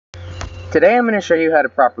Today I'm going to show you how to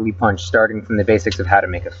properly punch, starting from the basics of how to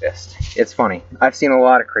make a fist. It's funny, I've seen a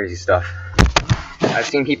lot of crazy stuff. I've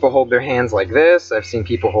seen people hold their hands like this, I've seen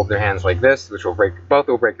people hold their hands like this, which will break, both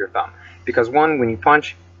will break your thumb. Because one, when you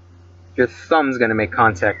punch, your thumb's going to make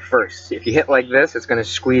contact first. If you hit like this, it's going to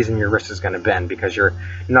squeeze and your wrist is going to bend because your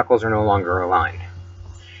knuckles are no longer aligned.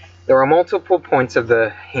 There are multiple points of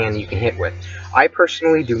the hand you can hit with. I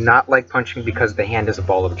personally do not like punching because the hand is a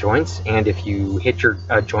ball of joints, and if you hit your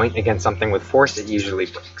joint against something with force, it usually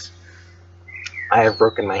breaks. I have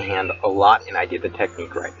broken my hand a lot, and I did the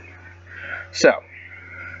technique right. So,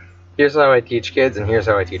 here's how I teach kids, and here's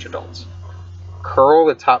how I teach adults. Curl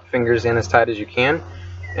the top fingers in as tight as you can,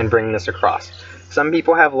 and bring this across. Some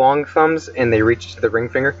people have long thumbs, and they reach to the ring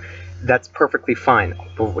finger. That's perfectly fine,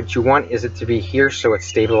 but what you want is it to be here so it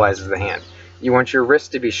stabilizes the hand. You want your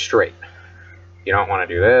wrist to be straight. You don't want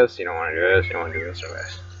to do this, you don't want to do this, you don't want to do this or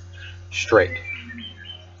this. Straight.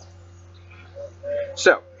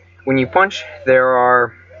 So, when you punch, there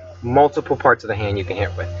are multiple parts of the hand you can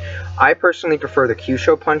hit with. I personally prefer the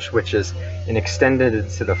kyusho punch, which is an extended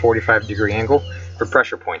to the 45-degree angle for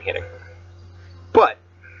pressure point hitting. But,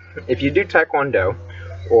 if you do Tae Kwon Do,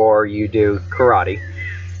 or you do karate,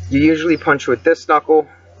 you usually punch with this knuckle,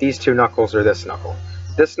 these two knuckles, or this knuckle.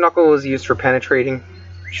 This knuckle is used for penetrating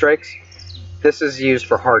strikes. This is used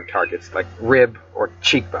for hard targets, like rib or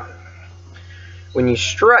cheekbone. When you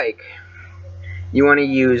strike, you want to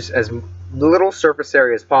use as little surface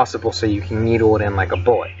area as possible so you can needle it in like a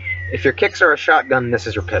bullet. If your kicks are a shotgun, this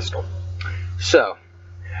is your pistol. So,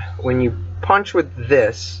 when you punch with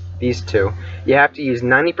this, these two, you have to use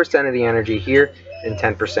 90% of the energy here and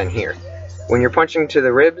 10% here. When you're punching to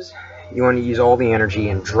the ribs, you want to use all the energy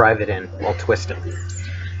and drive it in while twisting.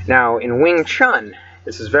 Now, in Wing Chun,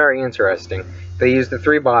 this is very interesting. They use the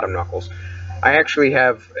 3 bottom knuckles. I actually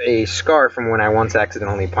have a scar from when I once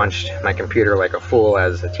accidentally punched my computer like a fool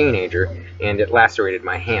as a teenager, and it lacerated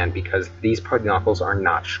my hand because these knuckles are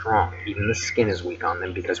not strong. Even the skin is weak on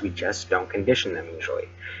them because we just don't condition them usually.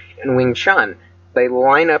 In Wing Chun, they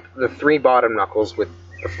line up the 3 bottom knuckles with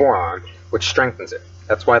the forearm, which strengthens it.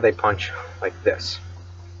 That's why they punch like this.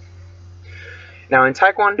 Now in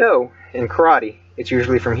Tae Kwon Do, in karate, it's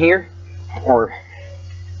usually from here or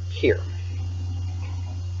here.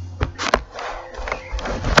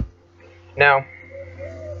 Now,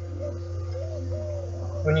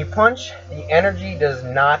 when you punch, the energy does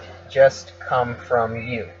not just come from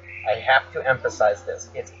you. I have to emphasize this.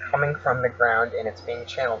 It's coming from the ground and it's being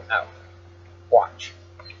channeled out. Watch.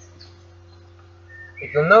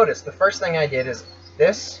 If you'll notice, the first thing I did is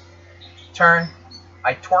this, turn,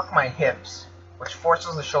 I torque my hips, which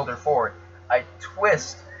forces the shoulder forward. I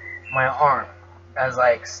twist my arm as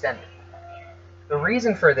I extend it. The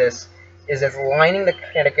reason for this is it's lining the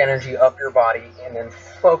kinetic energy up your body and then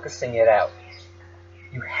focusing it out.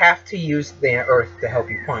 You have to use the earth to help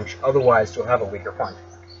you punch, otherwise you'll have a weaker punch.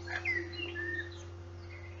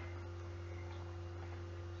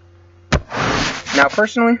 Now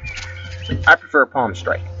personally, I prefer a palm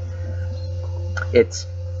strike. It's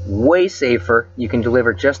way safer, you can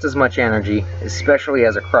deliver just as much energy, especially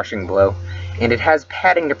as a crushing blow, and it has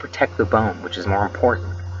padding to protect the bone, which is more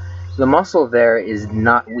important. The muscle there is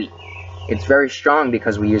not weak. It's very strong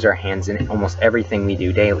because we use our hands in almost everything we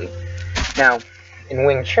do daily. Now, in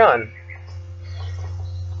Wing Chun,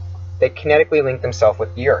 they kinetically link themselves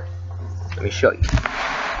with the earth. Let me show you.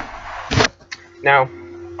 Now,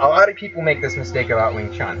 a lot of people make this mistake about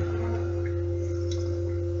Wing Chun.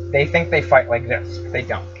 They think they fight like this. They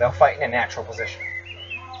don't. They'll fight in a natural position.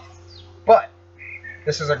 But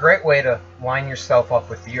this is a great way to line yourself up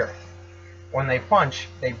with the earth. When they punch,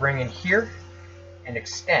 they bring in here and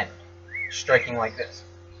extend, striking like this.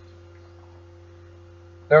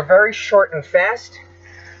 They're very short and fast,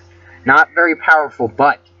 not very powerful,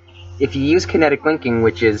 but if you use kinetic linking,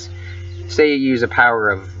 which is, say you use a power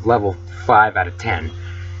of level 5 out of 10,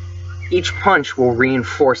 each punch will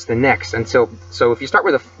reinforce the next until, so if you start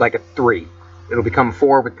with like a 3, it'll become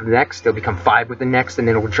 4 with the next, it'll become 5 with the next, and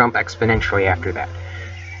then it'll jump exponentially after that.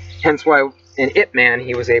 Hence why in Ip Man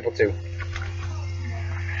he was able to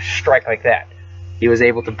strike like that. He was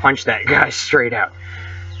able to punch that guy straight out.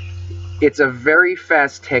 It's a very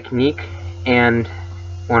fast technique and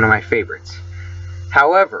one of my favorites.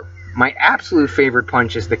 However, my absolute favorite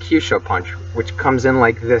punch is the kyusho punch, which comes in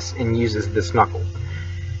like this and uses this knuckle.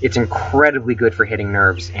 It's incredibly good for hitting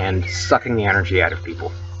nerves and sucking the energy out of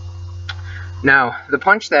people. Now, the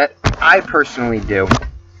punch that I personally do,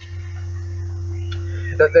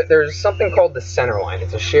 there's something called the center line.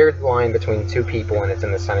 It's a shared line between two people and it's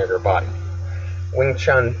in the center of their body. Wing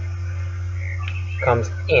Chun comes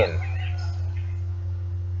in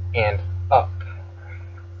and up.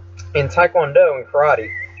 In Tae Kwon Do and karate,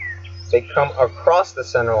 they come across the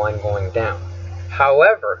center line going down.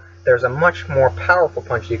 However, there's a much more powerful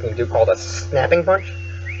punch you can do called a snapping punch.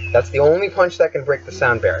 That's the only punch that can break the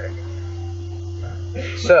sound barrier.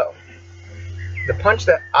 So, the punch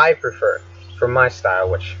that I prefer for my style,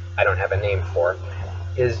 which I don't have a name for,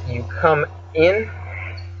 is you come in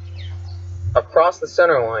across the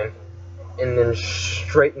center line and then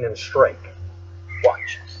straighten and strike.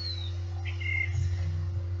 Watch.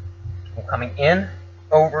 I'm coming in,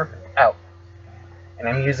 over, out. And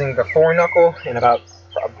I'm using the foreknuckle and about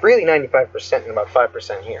really 95% and about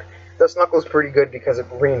 5% here. This knuckle is pretty good because it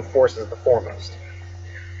reinforces the foremost.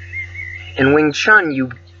 In Wing Chun,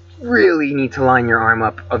 you really need to line your arm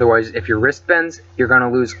up, otherwise if your wrist bends, you're going to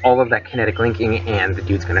lose all of that kinetic linking and the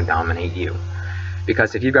dude's going to dominate you.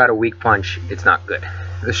 Because if you got a weak punch, it's not good.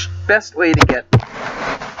 The best way to get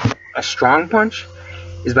a strong punch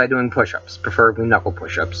is by doing push-ups, preferably knuckle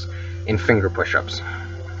push-ups and finger push-ups.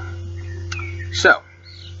 So,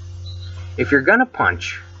 if you're going to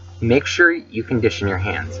punch, make sure you condition your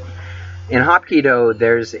hands. In Hapkido,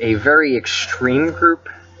 there's a very extreme group.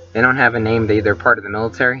 They don't have a name, they're part of the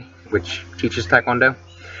military, which teaches Taekwondo.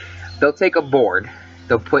 They'll take a board,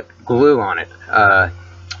 they'll put glue on it,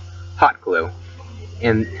 hot glue,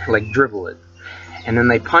 and like dribble it. And then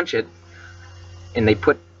they punch it, and they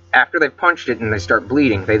put, after they've punched it and they start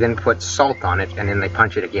bleeding, they then put salt on it, and then they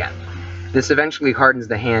punch it again. This eventually hardens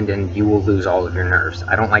the hand, and you will lose all of your nerves.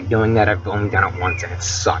 I don't like doing that, I've only done it once, and it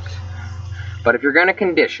sucked. But if you're going to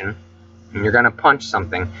condition, and you're going to punch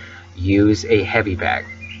something, use a heavy bag.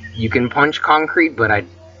 You can punch concrete, but I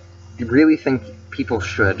really think people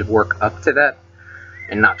should work up to that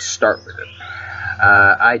and not start with it.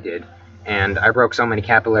 I did, and I broke so many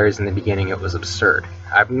capillaries in the beginning it was absurd.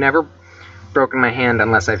 I've never broken my hand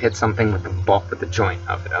unless I've hit something with the joint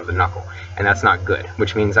of the knuckle, and that's not good,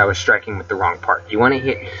 which means I was striking with the wrong part. You want to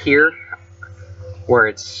hit here where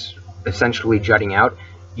it's essentially jutting out.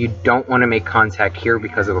 You don't want to make contact here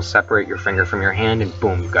because it'll separate your finger from your hand, and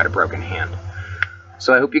boom, you've got a broken hand.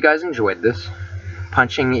 So I hope you guys enjoyed this.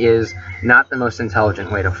 Punching is not the most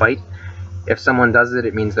intelligent way to fight. If someone does it,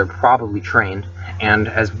 it means they're probably trained. And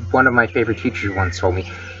as one of my favorite teachers once told me,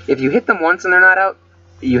 if you hit them once and they're not out,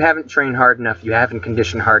 you haven't trained hard enough, you haven't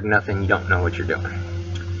conditioned hard enough, and you don't know what you're doing.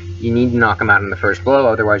 You need to knock them out in the first blow,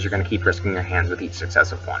 otherwise you're going to keep risking your hands with each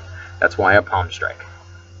successive one. That's why I palm strike.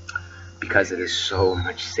 Because it is so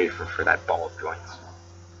much safer for that ball of joints.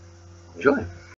 Enjoy.